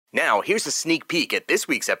Now, here's a sneak peek at this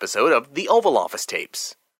week's episode of The Oval Office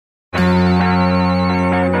Tapes. Hello,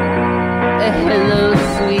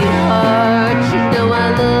 sweetheart. You know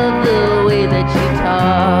I love the way that you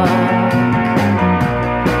talk.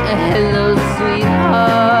 Hello,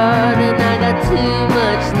 sweetheart. And I got too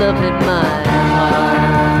much love in my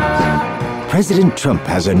heart. President Trump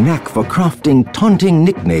has a knack for crafting taunting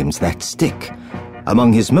nicknames that stick.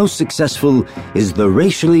 Among his most successful is the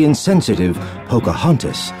racially insensitive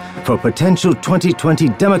Pocahontas for potential 2020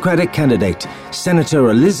 Democratic candidate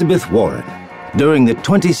Senator Elizabeth Warren. During the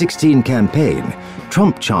 2016 campaign,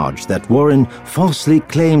 Trump charged that Warren falsely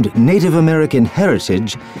claimed Native American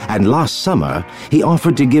heritage, and last summer he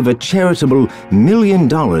offered to give a charitable $1 million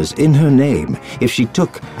in her name if she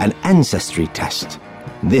took an ancestry test.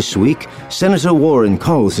 This week, Senator Warren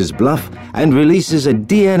calls his bluff and releases a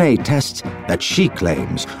DNA test that she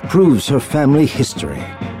claims proves her family history.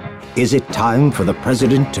 Is it time for the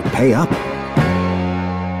president to pay up?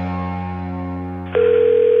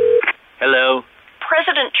 Hello?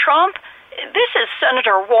 President Trump, this is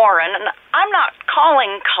Senator Warren, and I'm not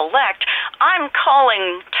calling collect. I'm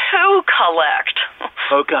calling to collect.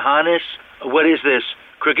 Pocahontas? What is this?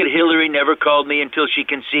 Crooked Hillary never called me until she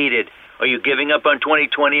conceded. Are you giving up on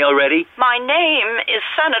 2020 already? My name is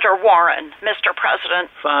Senator Warren, Mr.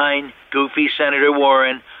 President. Fine. Goofy Senator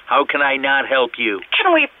Warren. How can I not help you?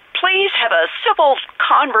 Can we please have a civil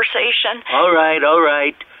conversation? All right.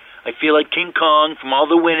 I feel like King Kong from all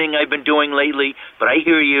the winning I've been doing lately, but I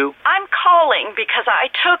hear you. I'm calling because I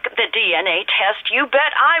took the DNA test you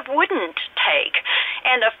bet I wouldn't take.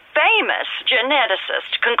 And a famous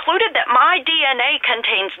geneticist concluded that my DNA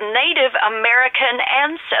contains Native American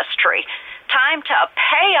ancestry. Time to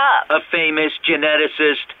pay up. A famous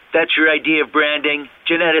geneticist? That's your idea of branding?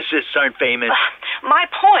 Geneticists aren't famous. My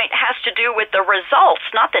point has to do with the results,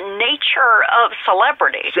 not the nature of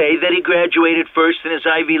celebrity. Say that he graduated first in his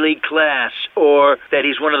Ivy League class, or that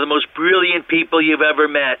he's one of the most brilliant people you've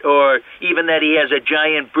ever met, or even that he has a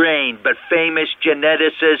giant brain, but famous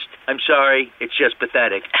geneticist. I'm sorry, it's just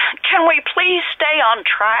pathetic. Can we please stay on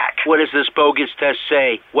track? What does this bogus test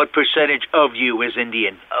say? What percentage of you is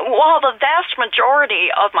Indian? While the vast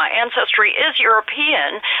majority of my ancestry is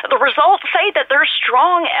European, the results say that there's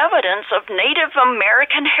strong evidence of Native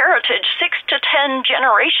American heritage 6 to 10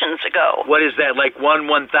 generations ago. What is that, like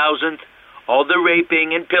 1/1000th? All the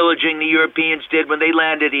raping and pillaging the Europeans did when they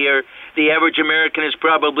landed here, the average American is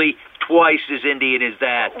probably twice as Indian as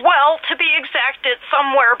that. Well, to be exact, it's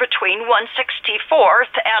somewhere between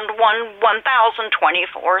 1/64th and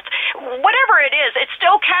 1/1024th. Whatever it is, it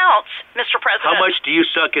still counts, Mr. President. How much do you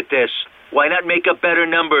suck at this? Why not make up better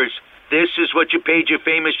numbers? This is what you paid your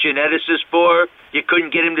famous geneticist for? You couldn't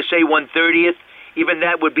get him to say 1/30th? Even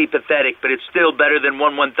that would be pathetic, but it's still better than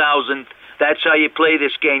 1/1000th. That's how you play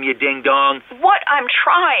this game, you ding-dong. What I'm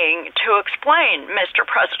trying to explain, Mr.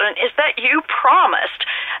 President, is that you promised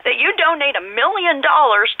that you'd donate $1 million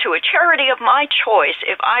to a charity of my choice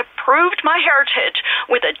if I proved my heritage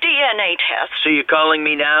with a DNA test. So you're calling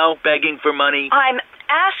me now, begging for money? I'm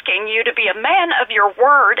asking you to be a man of your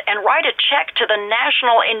word and write a check to the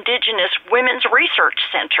National Indigenous Women's Research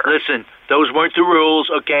Center. Listen, those weren't the rules,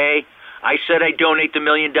 okay? I said I'd donate the $1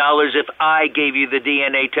 million if I gave you the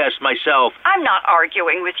DNA test myself. I'm not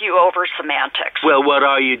arguing with you over semantics. Well, what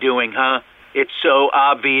are you doing, huh? It's so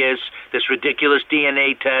obvious. This ridiculous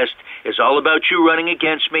DNA test is all about you running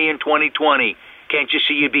against me in 2020. Can't you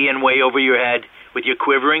see you being way over your head with your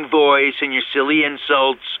quivering voice and your silly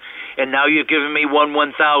insults? And now you've given me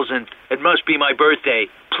 1/1000th. It must be my birthday.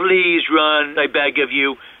 Please run, I beg of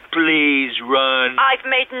you. Please run. I've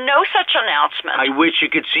made no such announcement. I wish you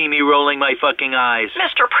could see me rolling my fucking eyes.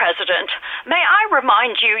 Mr. President, may I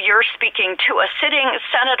remind you you're speaking to a sitting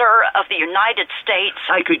senator of the United States?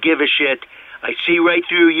 I could give a shit. I see right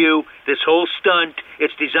through you. This whole stunt,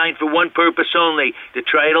 it's designed for one purpose only, to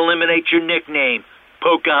try and eliminate your nickname,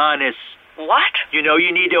 Pocahontas. What? You know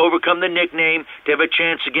you need to overcome the nickname to have a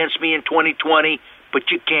chance against me in 2020. But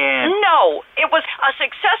you can't. No, it was a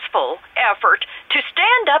successful effort to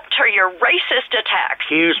stand up to your racist attacks.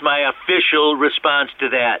 Here's my official response to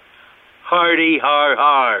that. Hardy har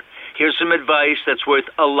har. Here's some advice that's worth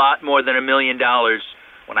a lot more than $1 million.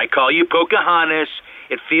 When I call you Pocahontas,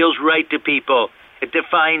 it feels right to people. It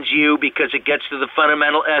defines you because it gets to the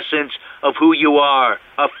fundamental essence of who you are.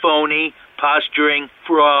 A phony, posturing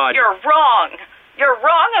fraud. You're wrong. You're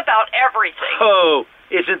wrong about everything. Oh,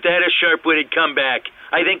 isn't that a sharp-witted comeback?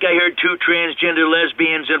 I think I heard 2 transgender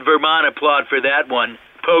lesbians in Vermont applaud for that one.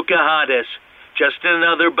 Pocahontas. Just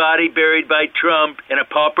another body buried by Trump in a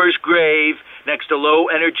pauper's grave next to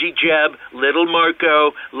low-energy Jeb, little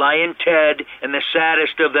Marco, Lion Ted, and the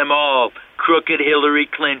saddest of them all, crooked Hillary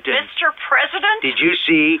Clinton. Mr. President? Did you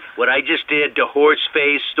see what I just did to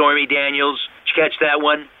horse-face Stormy Daniels? Did you catch that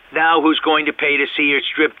one? Now who's going to pay to see her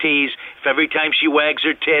striptease if every time she wags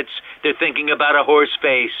her tits, they're thinking about a horse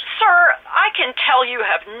face? Sir, I can tell you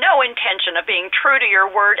have no intention of being true to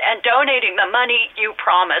your word and donating the money you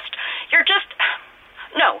promised. You're just...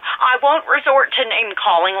 No, I won't resort to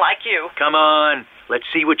name-calling like you. Come on, let's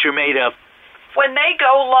see what you're made of. When they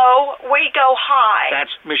go low, we go high.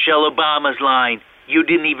 That's Michelle Obama's line. You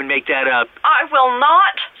didn't even make that up. I will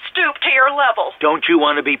not stoop to your level. Don't you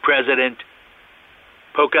want to be president?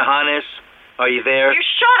 Pocahontas, are you there? You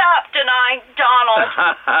shut up, denying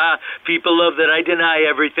Donald. People love that I deny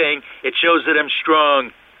everything. It shows that I'm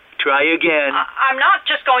strong. Try again. I'm not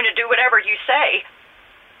just going to do whatever you say.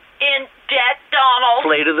 In debt, Donald.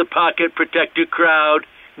 Play to the pocket, protect your crowd.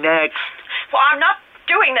 Next. Well, I'm not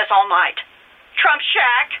doing this all night. Trump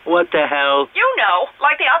Shack. What the hell? You know,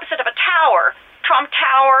 like the opposite of a tower. Trump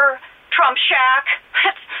Tower, Trump Shack.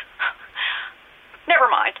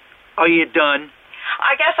 Never mind. Are you done?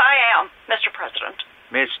 I guess I am, Mr. President.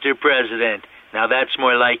 Mr. President. Now that's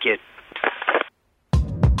more like it.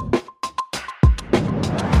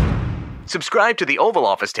 Subscribe to the Oval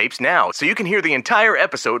Office tapes now so you can hear the entire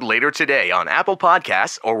episode later today on Apple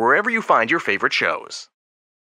Podcasts or wherever you find your favorite shows.